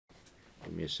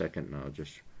Give me a second and I'll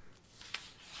just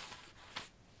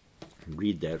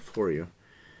read that for you.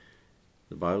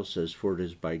 The Bible says, "For it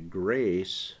is by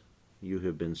grace you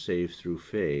have been saved through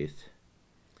faith,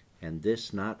 and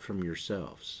this not from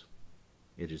yourselves.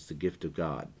 It is the gift of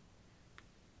God,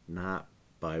 not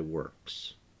by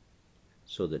works,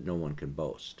 so that no one can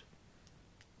boast."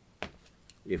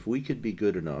 If we could be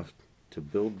good enough to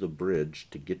build the bridge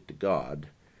to get to God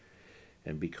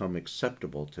and become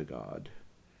acceptable to God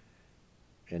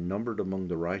and numbered among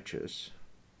the righteous,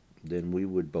 then we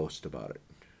would boast about it.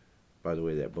 By the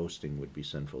way, that boasting would be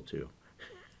sinful too.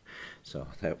 So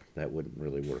that wouldn't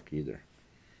really work either.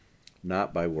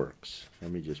 Not by works.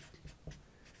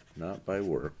 Not by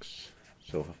works.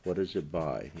 So what is it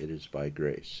by? It is by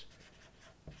grace.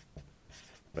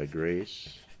 By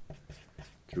grace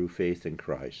through faith in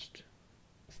Christ.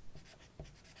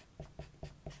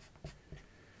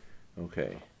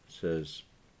 Okay, it says,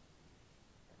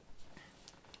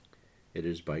 it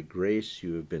is by grace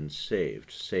you have been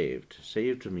saved.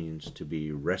 Saved means to be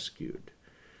rescued,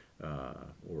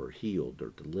 or healed, or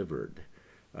delivered.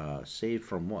 Saved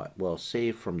from what? Well,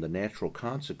 saved from the natural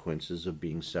consequences of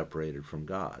being separated from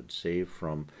God. Saved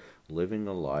from living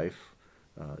a life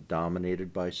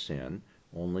dominated by sin,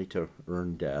 only to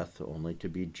earn death, only to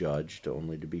be judged,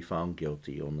 only to be found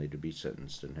guilty, only to be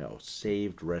sentenced in hell.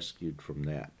 Saved, rescued from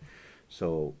that.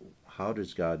 So how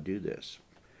does God do this?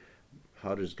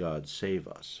 How does God save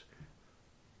us?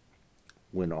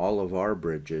 When all of our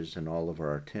bridges and all of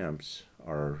our attempts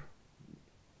are,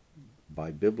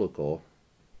 by biblical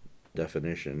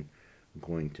definition,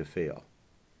 going to fail,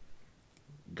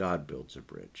 God builds a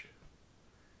bridge.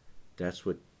 That's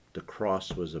what the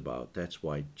cross was about. That's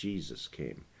why Jesus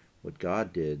came. What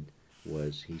God did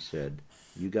was he said,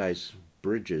 you guys'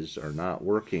 bridges are not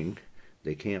working.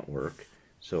 They can't work.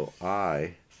 So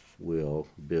I will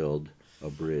build a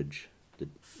bridge that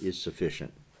is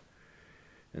sufficient.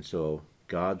 And so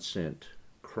God sent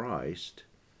Christ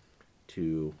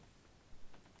to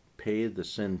pay the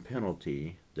sin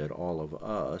penalty that all of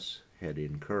us had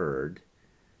incurred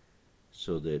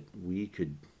so that we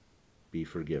could be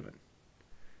forgiven.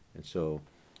 And so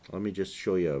let me just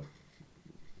show you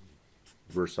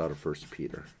a verse out of 1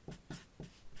 Peter.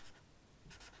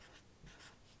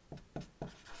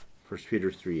 1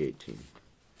 Peter 3:18.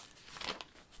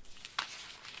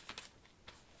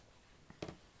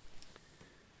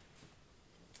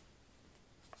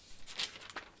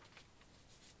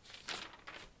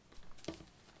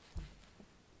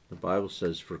 The Bible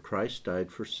says, "For Christ died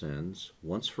for sins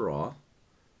once for all,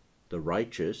 the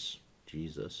righteous,"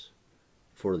 Jesus,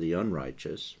 "for the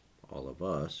unrighteous," all of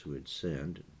us who had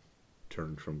sinned,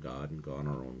 turned from God and gone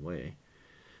our own way,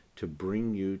 to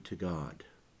bring you to God.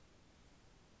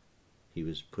 He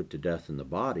was put to death in the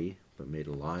body, but made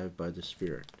alive by the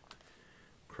Spirit.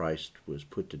 Christ was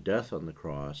put to death on the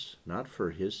cross, not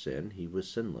for his sin. He was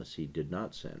sinless. He did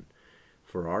not sin.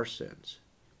 For our sins,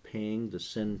 paying the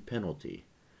sin penalty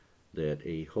that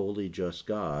a holy, just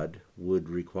God would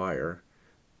require,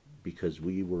 because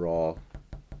we all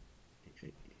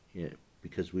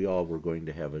were going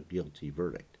to have a guilty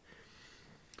verdict.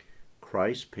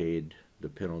 Christ paid the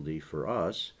penalty for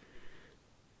us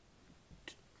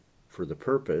for the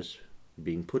purpose,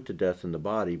 being put to death in the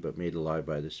body but made alive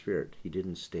by the Spirit. He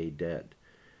didn't stay dead.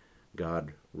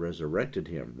 God resurrected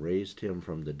him, raised him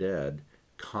from the dead,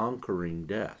 conquering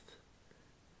death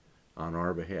on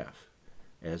our behalf,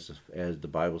 as the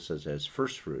Bible says, as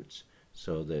first fruits,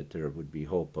 so that there would be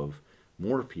hope of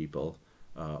more people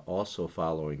also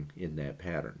following in that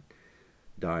pattern,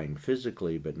 dying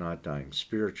physically but not dying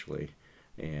spiritually,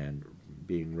 and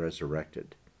being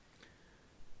resurrected.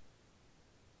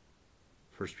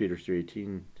 1 Peter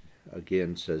 3:18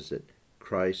 again says that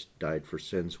Christ died for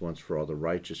sins once for all, the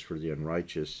righteous for the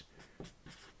unrighteous,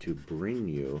 to bring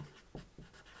you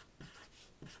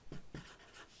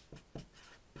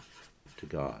to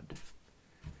God.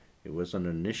 It wasn't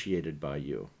initiated by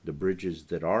you. The bridges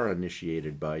that are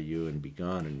initiated by you and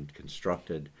begun and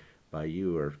constructed by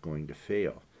you are going to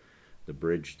fail. The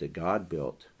bridge that God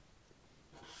built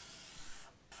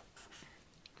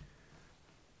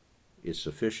is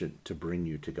sufficient to bring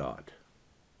you to God.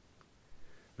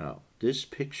 Now, this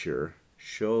picture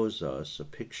shows us a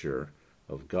picture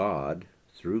of God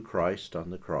through Christ on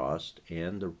the cross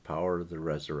and the power of the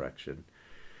resurrection,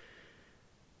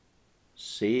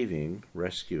 saving,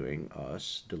 rescuing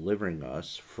us, delivering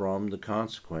us from the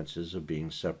consequences of being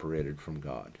separated from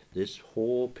God. This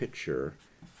whole picture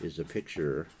is a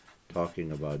picture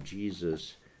talking about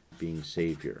Jesus being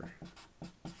Savior.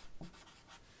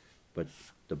 But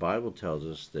the Bible tells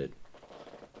us that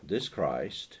this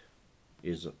Christ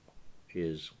is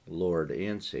is Lord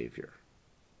and Savior.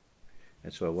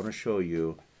 And so I want to show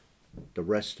you the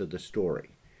rest of the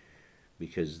story,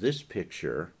 because this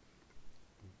picture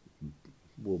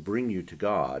will bring you to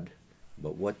God,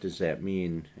 but what does that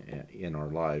mean in our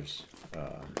lives?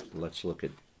 Let's look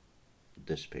at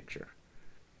this picture.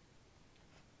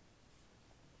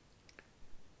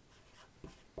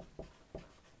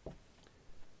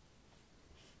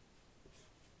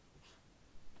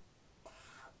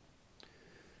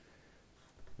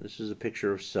 This is a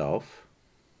picture of self,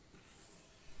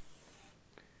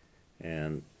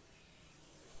 and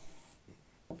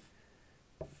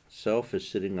self is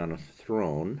sitting on a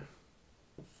throne.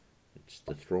 It's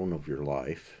the throne of your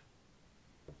life,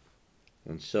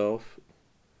 and self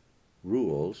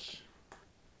rules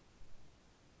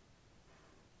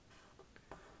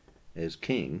as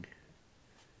king,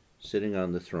 sitting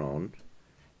on the throne,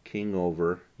 king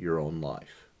over your own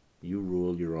life. You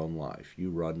rule your own life.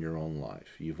 You run your own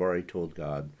life. You've already told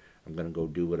God, I'm going to go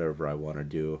do whatever I want to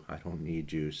do. I don't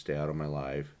need you. Stay out of my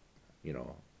life. You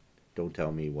know, don't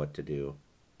tell me what to do.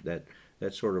 That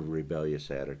sort of rebellious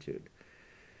attitude.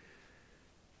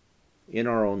 In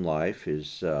our own life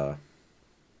is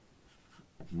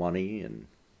money and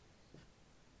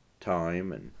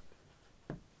time and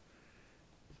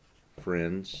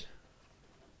friends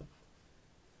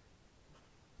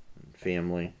and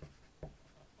family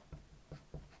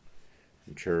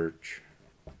and church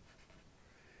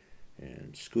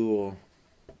and school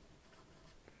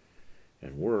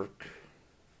and work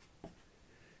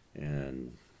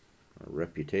and our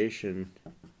reputation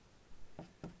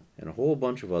and a whole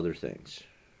bunch of other things.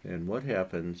 And what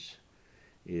happens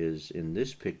is, in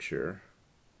this picture,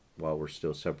 while we're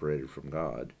still separated from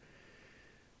God,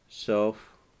 self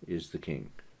is the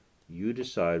king. You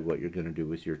decide what you're going to do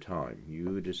with your time.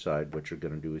 You decide what you're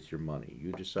going to do with your money.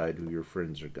 You decide who your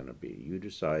friends are going to be. You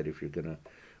decide if you're going to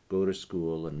go to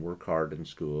school and work hard in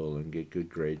school and get good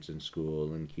grades in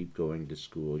school and keep going to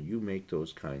school. You make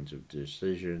those kinds of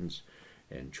decisions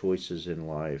and choices in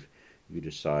life. You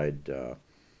decide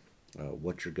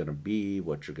what you're going to be,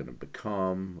 what you're going to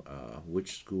become,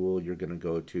 which school you're going to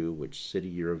go to, which city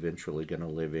you're eventually going to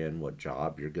live in, what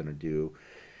job you're going to do.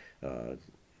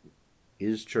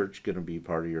 Is church going to be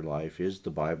part of your life? Is the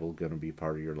Bible going to be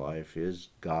part of your life? Is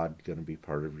God going to be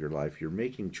part of your life? You're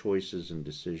making choices and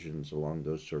decisions along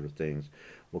those sort of things.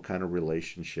 What kind of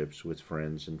relationships with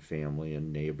friends and family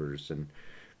and neighbors and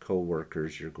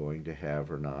co-workers you're going to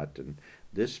have or not. And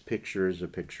this picture is a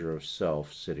picture of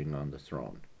self sitting on the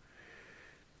throne.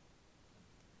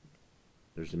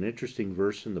 There's an interesting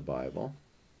verse in the Bible,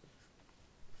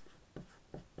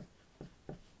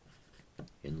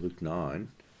 in Luke 9,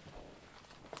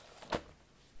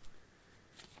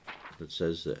 that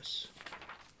says this.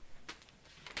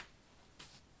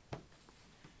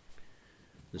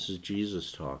 This is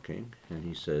Jesus talking, and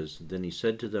he says, Then he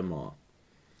said to them all,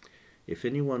 If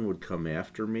anyone would come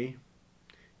after me,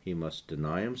 he must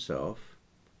deny himself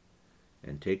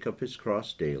and take up his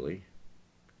cross daily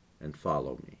and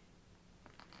follow me.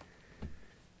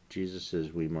 Jesus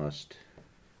says we must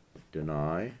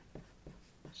deny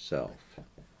self.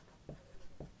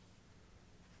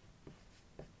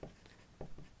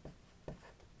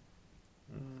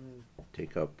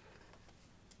 Take up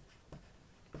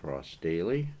cross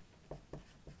daily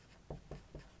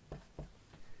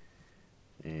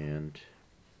and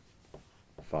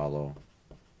follow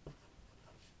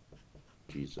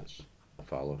Jesus.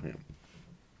 Follow him.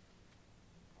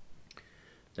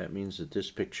 That means that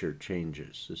this picture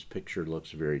changes. This picture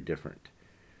looks very different.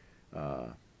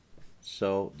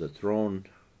 So the throne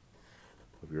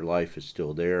of your life is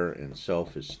still there and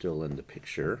self is still in the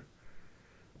picture,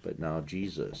 but now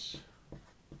Jesus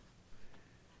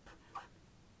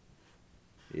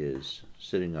is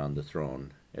sitting on the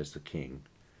throne as the king.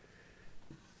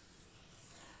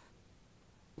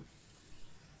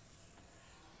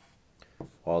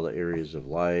 All the areas of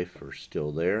life are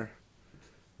still there.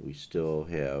 We still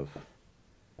have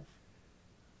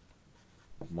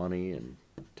money and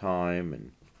time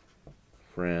and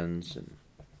friends and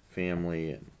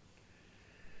family and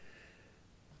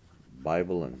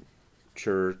Bible and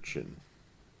church, and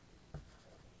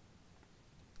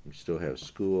we still have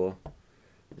school,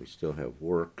 we still have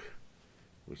work,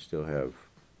 we still have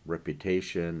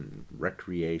reputation,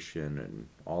 recreation, and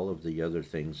all of the other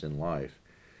things in life.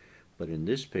 But in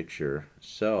this picture,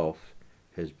 self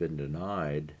has been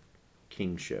denied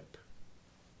kingship.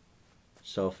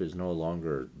 Self is no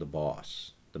longer the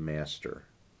boss, the master,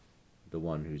 the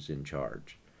one who's in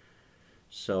charge.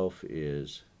 Self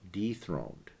is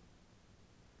dethroned,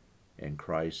 and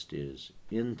Christ is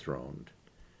enthroned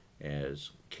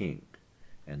as king.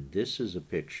 And this is a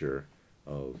picture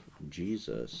of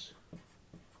Jesus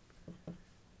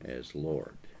as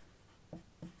Lord.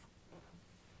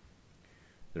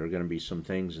 There are going to be some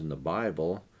things in the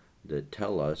Bible that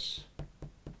tell us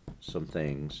some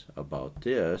things about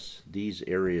these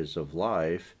areas of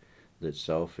life that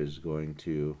self is going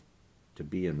to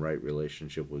be in right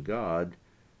relationship with God,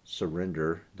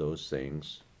 surrender those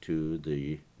things to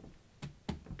the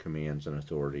commands and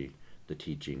authority, the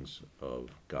teachings of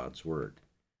God's Word.